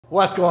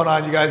What's going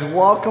on, you guys?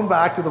 Welcome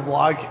back to the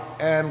vlog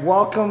and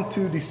welcome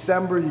to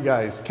December, you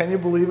guys. Can you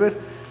believe it?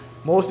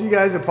 Most of you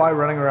guys are probably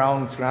running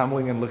around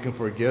scrambling and looking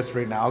for gifts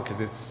right now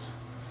because it's,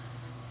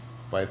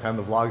 by the time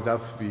the vlog's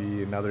up, it'll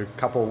be another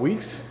couple of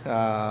weeks.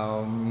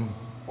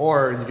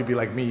 Or you could be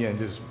like me and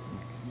just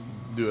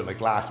do it like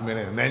last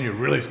minute and then you're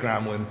really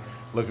scrambling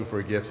looking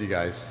for gifts, you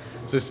guys.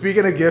 So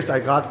speaking of gifts, I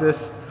got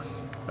this.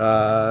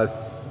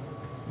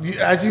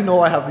 As you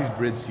know, I have these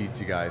bridge seats,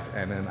 you guys,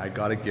 and then I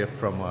got a gift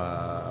from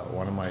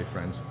one of my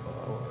friends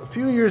a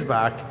few years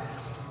back,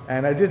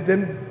 and I just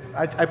didn't,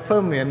 I put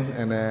them in,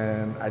 and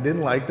then I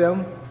didn't like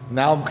them.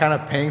 Now I'm kind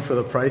of paying for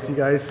the price, you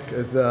guys,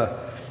 because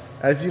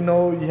as you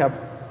know, you have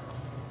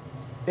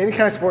any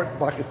kind of sport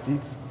bucket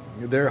seats,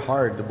 they're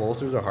hard, the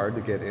bolsters are hard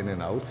to get in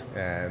and out,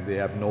 and they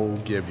have no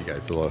give, you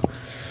guys. So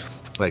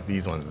like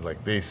these ones,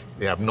 like they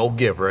have no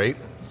give, right?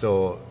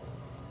 So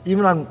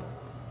even on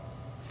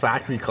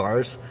factory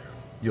cars,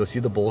 you'll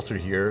see the bolster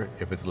here,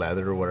 if it's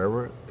leather or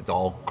whatever, it's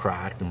all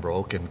cracked and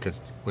broken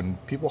because when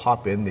people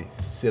hop in, they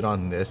sit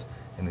on this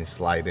and they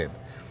slide in.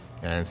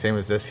 And same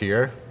as this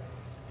here,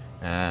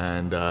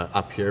 and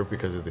up here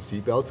because of the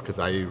seat belts, because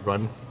I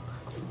run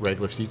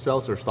regular seat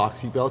belts or stock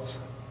seat belts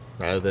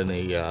rather than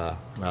a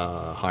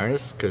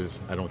harness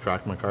because I don't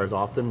track my cars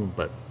often,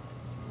 but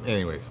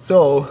anyways.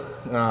 So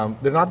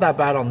they're not that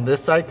bad on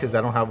this side because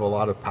I don't have a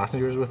lot of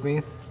passengers with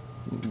me,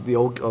 the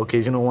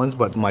occasional ones,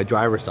 but my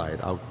driver's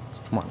side,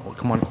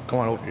 Come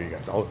on over here, you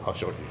guys. I'll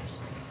show you.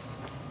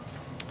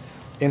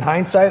 In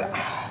hindsight,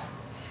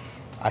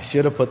 I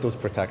should have put those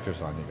protectors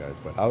on, you guys,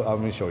 but I'm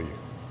gonna show you.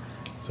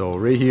 So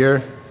right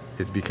here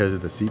is because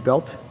of the seat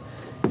belt.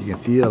 You can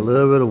see a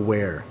little bit of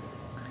wear.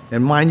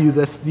 And mind you,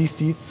 these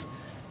seats,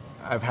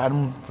 I've had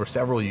them for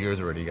several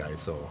years already, guys.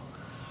 So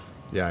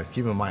yeah,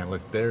 keep in mind,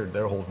 look,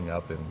 they're holding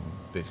up and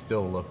they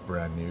still look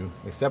brand new,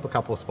 except a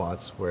couple of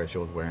spots where it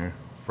showed wear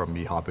from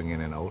me hopping in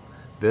and out.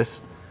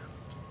 This,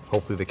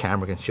 hopefully the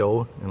camera can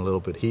show in a little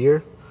bit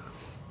here,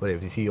 but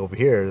if you see over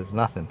here, there's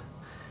nothing.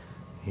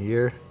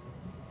 Here,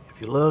 if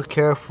you look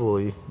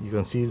carefully, you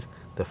can see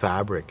the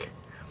fabric.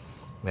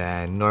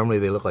 And normally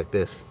they look like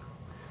this,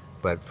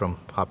 but from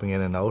hopping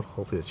in and out,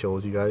 hopefully it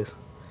shows you guys.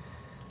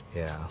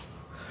 Yeah.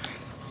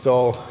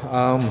 So,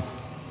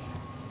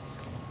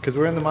 because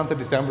we're in the month of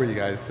December, you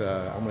guys,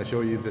 I'm gonna show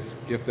you this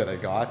gift that I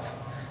got.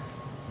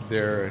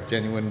 They're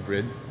genuine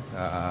bridge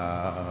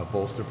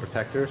bolster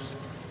protectors.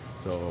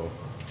 So,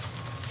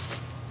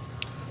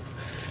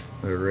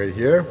 they're right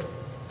here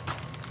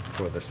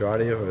for the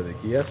Strada or the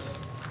Gias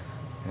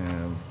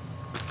and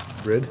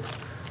grid.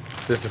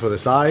 This is for the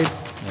side,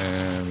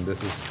 and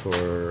this is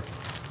for,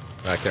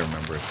 I can't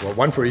remember. Well,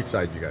 one for each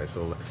side, you guys.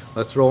 So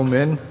let's throw them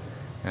in,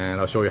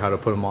 and I'll show you how to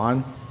put them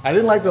on. I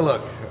didn't like the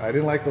look.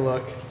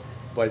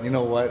 But you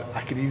know what?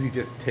 I could easily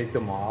just take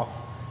them off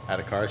at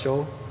a car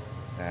show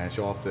and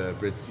show off the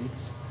bridge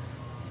seats.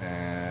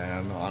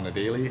 And on a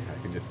daily,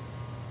 I can just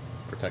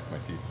protect my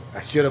seats.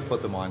 I should have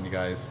put them on, you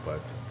guys,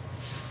 but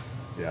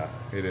yeah,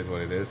 it is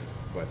what it is,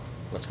 but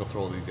let's go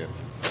throw these in.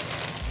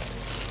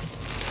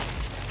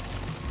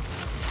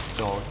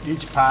 So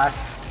each pack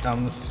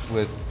comes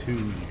with 2, you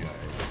guys.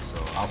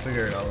 So I'll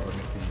figure it out. Let me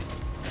see.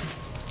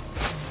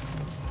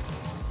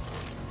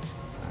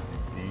 I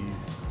think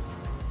these.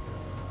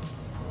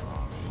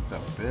 What's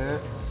up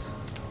this?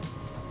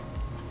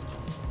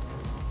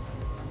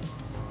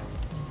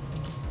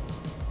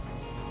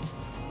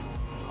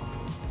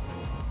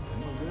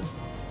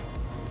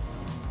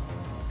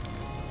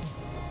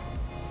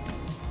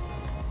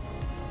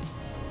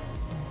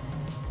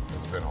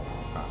 It's been a long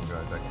time,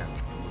 guys. I can't.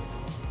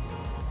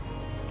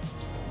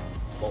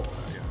 Oh,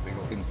 yeah, they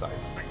go inside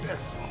like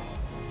this.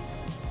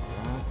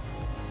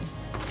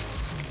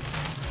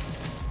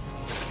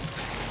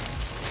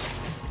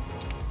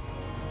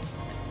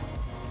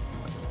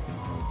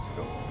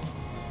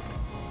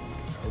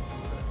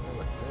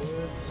 Like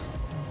this.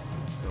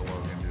 So what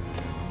we're gonna do is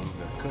remove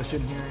that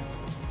cushion here.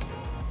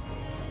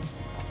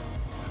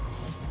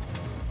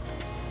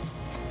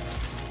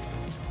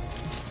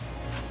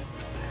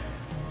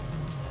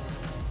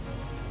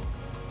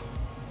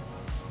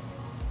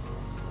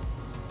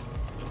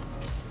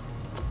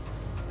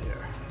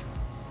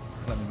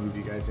 Let me move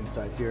you guys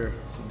inside here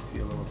so you can see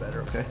a little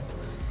better, okay?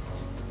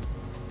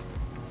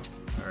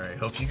 All right,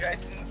 hope you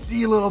guys can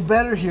see a little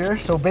better here.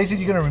 So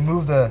basically you're gonna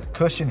remove the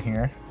cushion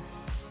here,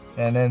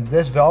 and then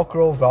this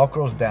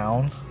Velcro's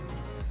down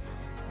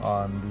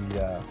on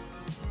the,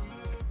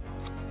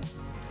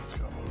 let's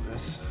go move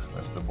this,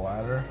 that's the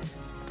bladder.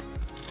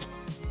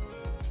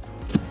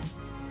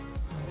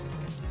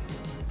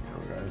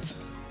 Here, guys,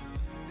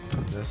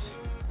 move this.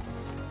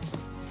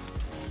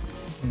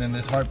 And then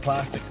this hard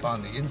plastic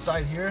on the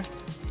inside here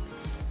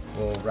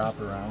will wrap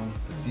around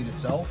the seat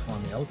itself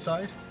on the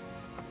outside.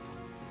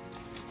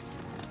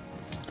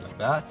 Like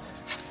that.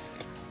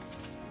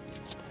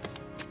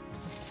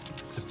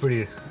 It's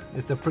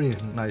a pretty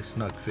nice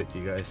snug fit,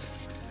 you guys.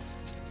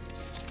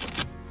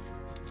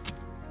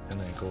 And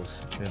then it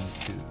goes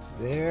into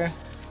there.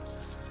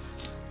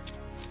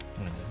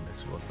 And then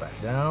this goes back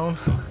down.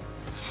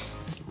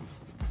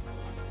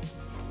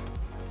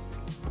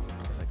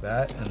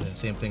 that, and then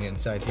same thing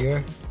inside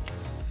here.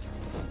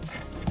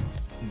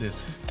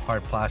 This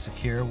hard plastic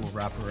here will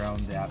wrap around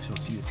the actual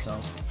seat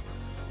itself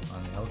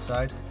on the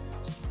outside.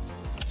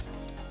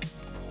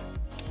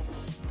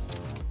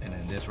 And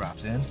then this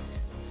wraps in. And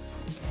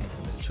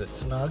it's just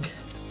snug.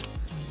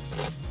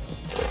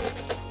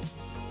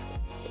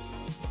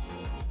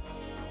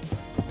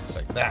 Just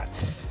like that.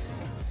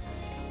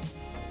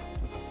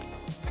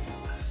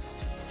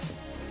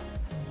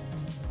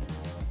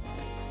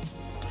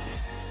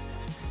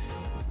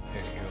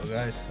 There you go,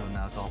 guys. So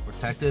now it's all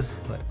protected.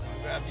 Let me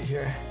grab you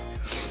here.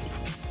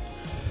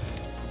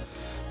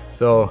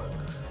 So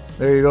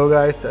there you go,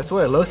 guys. That's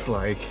what it looks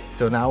like.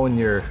 So now when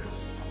your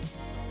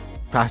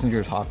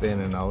passengers hop in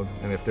and out,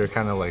 and if they're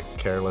kind of like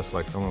careless,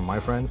 like some of my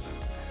friends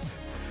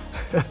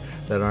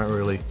that aren't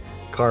really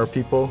car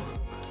people,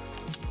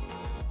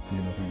 you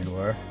know who you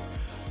are.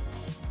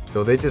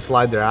 So they just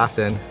slide their ass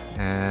in,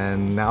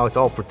 and now it's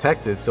all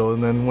protected. So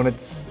then when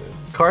it's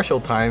car show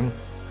time,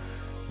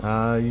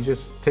 you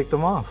just take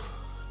them off.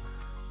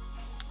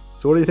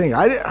 So what do you think?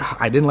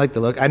 I didn't like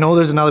the look. I know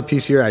there's another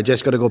piece here. I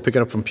just got to go pick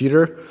it up from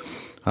Peter.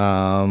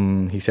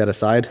 He set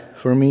aside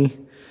for me.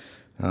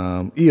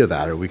 Either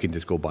that, or we can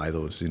just go buy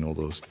those, you know,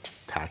 those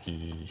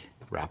tacky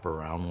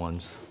wraparound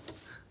ones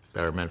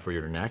that are meant for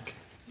your neck,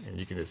 and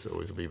you can just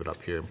always leave it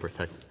up here and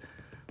protect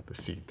the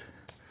seat.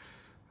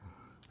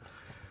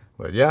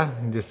 But yeah,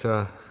 just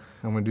I'm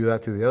gonna do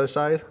that to the other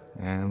side,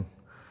 and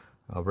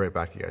I'll be right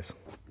back, you guys.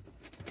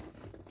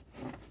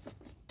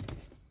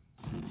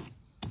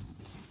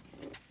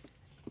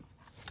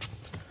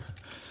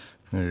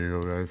 There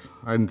you go, guys.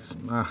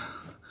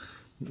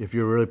 If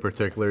you're really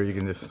particular, you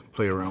can just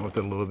play around with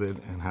it a little bit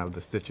and have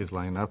the stitches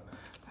line up,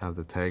 have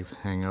the tags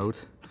hang out,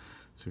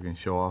 so you can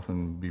show off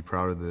and be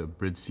proud of the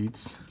bridge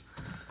seats.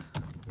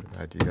 Look at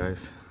that, you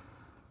guys.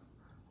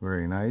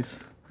 Very nice.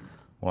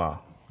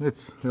 Wow,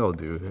 it'll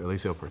do. At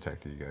least it'll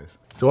protect you guys.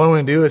 So what I'm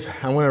gonna do is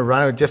I'm gonna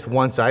run it just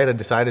one side. I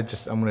decided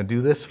I'm gonna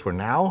do this for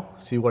now.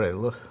 See what it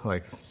looks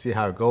like. See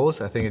how it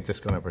goes. I think it's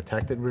just gonna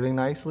protect it really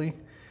nicely,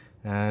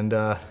 and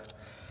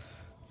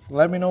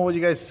let me know what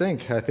you guys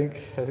think. I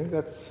think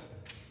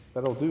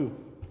that'll do.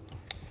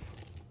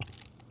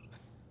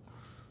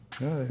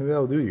 Yeah, I think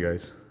that'll do, you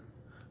guys.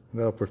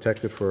 That'll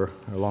protect it for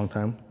a long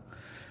time.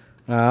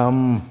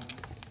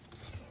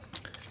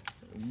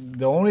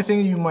 The only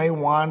thing you might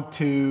want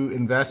to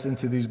invest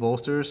into these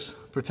bolsters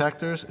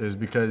protectors is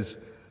because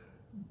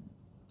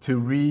to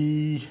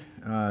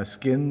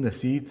re-skin the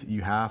seat,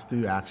 you have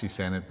to actually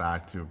send it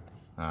back to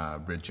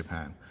Bridge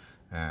Japan.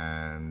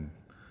 And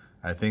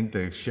I think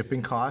the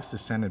shipping cost to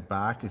send it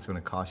back is going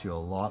to cost you a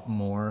lot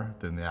more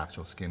than the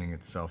actual skinning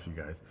itself, you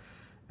guys.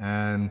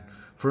 And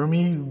for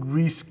me,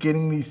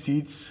 re-skinning these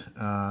seats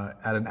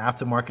at an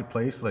aftermarket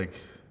place, like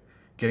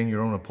getting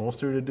your own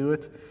upholsterer to do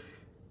it,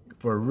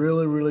 for a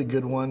really, really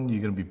good one,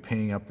 you're going to be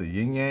paying up the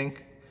yin-yang.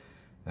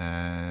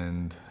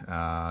 And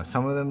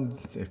some of them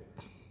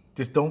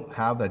just don't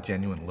have that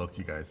genuine look,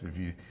 you guys.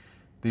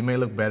 They may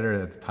look better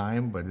at the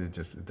time, but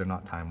they're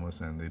not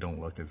timeless and they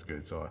don't look as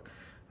good. So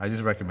I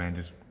just recommend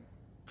just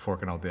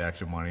forking out the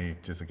extra money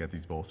just to get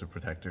these bolster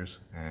protectors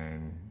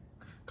and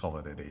call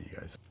it a day, you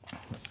guys.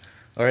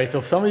 All right,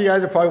 so some of you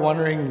guys are probably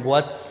wondering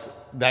what's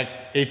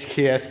that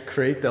HKS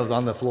crate that was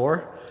on the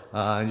floor.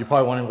 And you're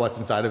probably wondering what's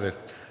inside of it.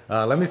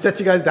 Let me set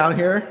you guys down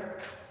here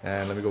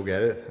and let me go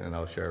get it and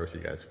I'll share with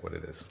you guys what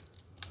it is.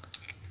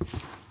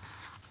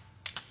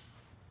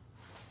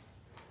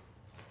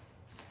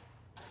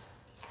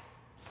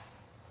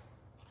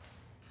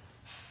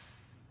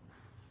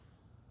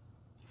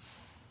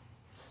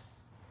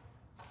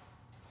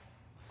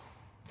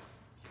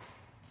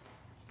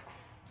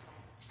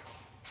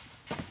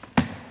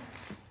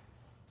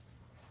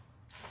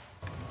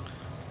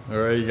 All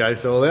right, you guys,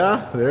 so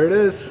yeah, there it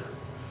is.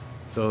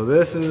 So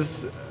this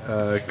is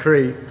a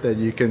crate that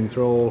you can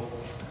throw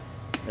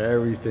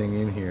everything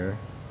in here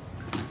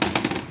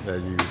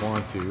that you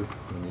want to.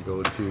 When you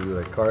go to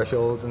like car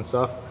shows and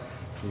stuff,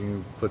 you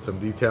can put some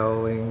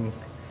detailing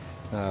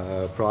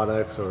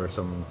products or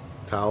some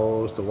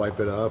towels to wipe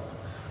it up.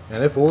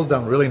 And it folds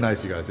down really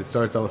nice, you guys. It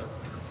starts out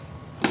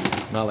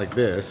not like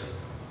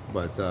this,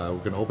 but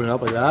we're gonna open it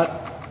up like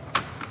that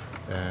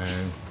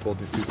and fold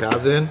these two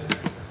tabs in.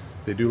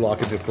 They do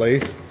lock into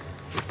place.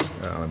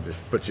 Let me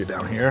just put you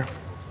down here.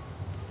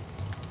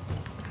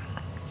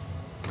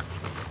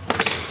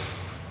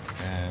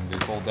 And they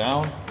fold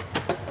down.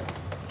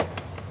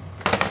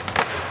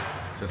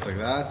 Just like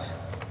that.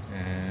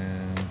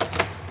 And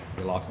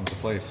it locks into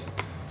place.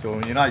 So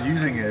when you're not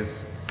using it,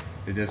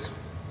 it just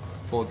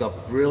folds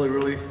up really,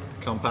 really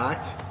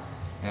compact.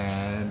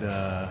 And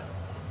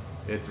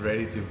it's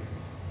ready to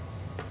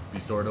be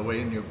stored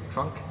away in your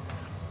trunk.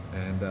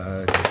 And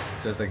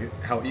just like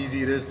how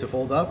easy it is to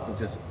fold up,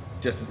 it's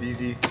just as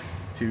easy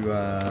to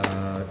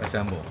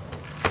assemble.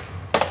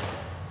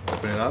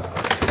 Open it up,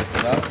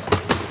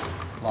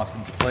 locks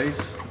into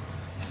place,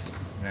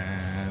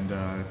 and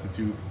the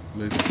two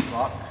lids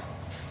lock,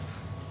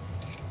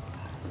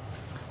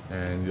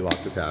 and you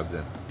lock the tabs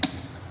in,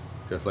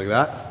 just like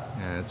that,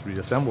 and it's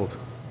reassembled.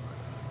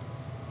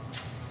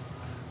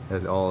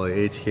 There's all the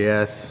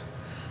HKS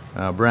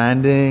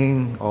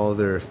branding, all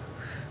their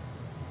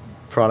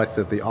products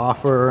that they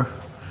offer.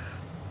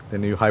 The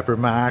new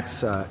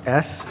Hypermax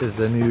S is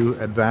the new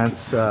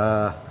advanced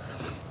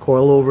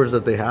coilovers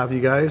that they have,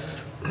 you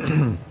guys.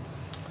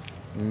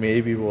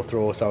 Maybe we'll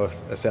throw a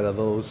set of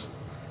those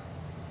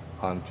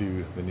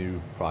onto the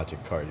new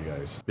project card, you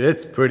guys.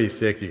 It's pretty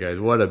sick, you guys.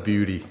 What a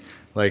beauty.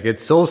 Like,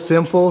 it's so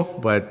simple,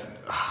 but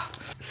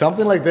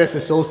something like this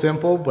is so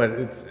simple, but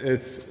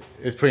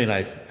it's pretty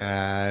nice.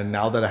 And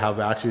now that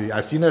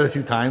I've seen it a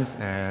few times,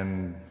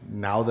 and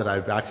now that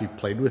I've actually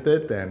played with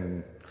it,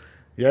 then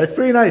yeah, it's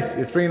pretty nice.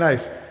 It's pretty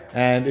nice.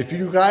 And if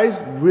you guys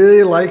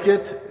really like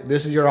it,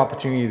 this is your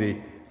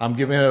opportunity. I'm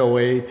giving it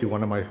away to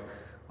one of my,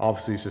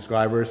 obviously,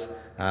 subscribers.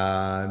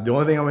 The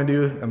only thing I'm gonna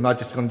do, I'm not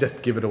just gonna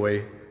give it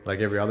away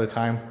like every other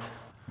time.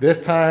 This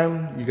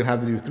time, you're gonna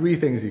have to do 3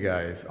 things, you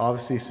guys.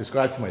 Obviously,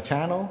 subscribe to my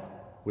channel,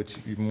 which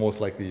you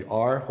most likely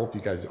are. Hope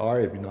you guys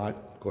are. If you're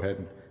not, go ahead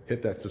and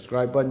hit that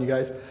subscribe button, you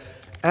guys.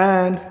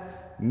 And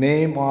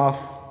name off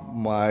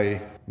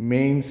my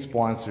main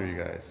sponsor, you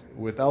guys.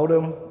 Without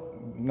them,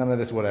 none of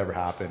this would ever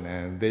happen,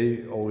 and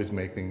they always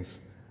make things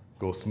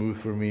go smooth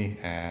for me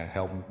and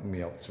help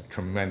me out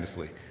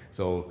tremendously.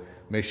 So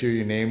make sure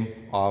you name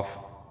off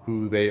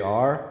who they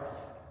are,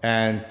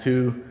 and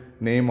 2,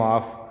 name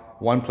off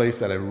one place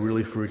that I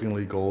really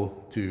frequently go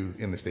to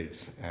in the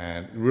States.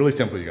 And really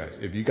simple, you guys.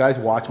 If you guys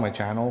watch my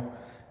channel,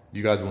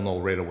 you guys will know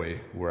right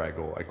away where I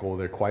go. I go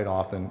there quite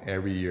often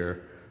every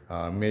year.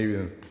 Maybe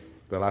in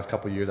the last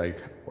couple of years I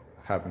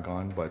haven't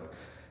gone, but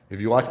if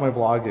you watch my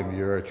vlog, if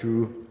you're a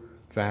true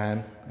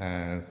fan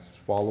and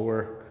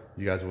follower,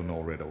 you guys will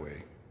know right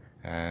away.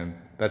 And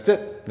that's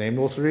it. Name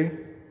those 3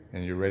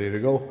 and you're ready to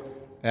go.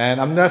 And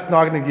I'm just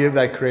not going to give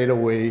that crate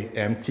away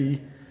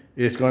empty.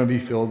 It's going to be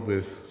filled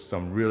with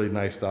some really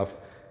nice stuff,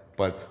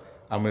 but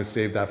I'm going to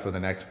save that for the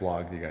next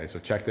vlog, you guys. So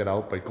check that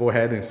out. But go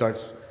ahead and start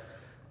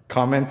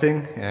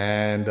commenting,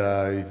 and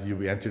you'll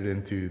be entered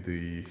into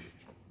the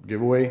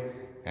giveaway,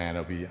 and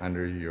it'll be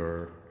under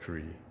your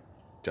tree,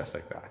 just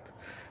like that.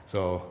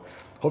 So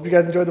hope you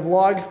guys enjoyed the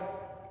vlog.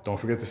 Don't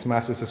forget to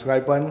smash the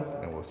subscribe button,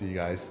 and we'll see you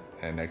guys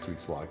in next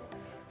week's vlog.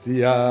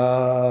 See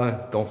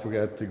ya! Don't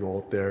forget to go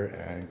out there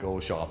and go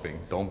shopping.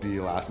 Don't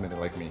be last minute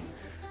like me.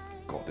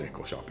 Go out there and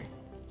go shopping.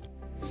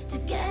 To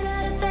get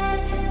out of bed,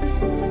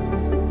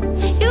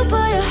 you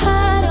put your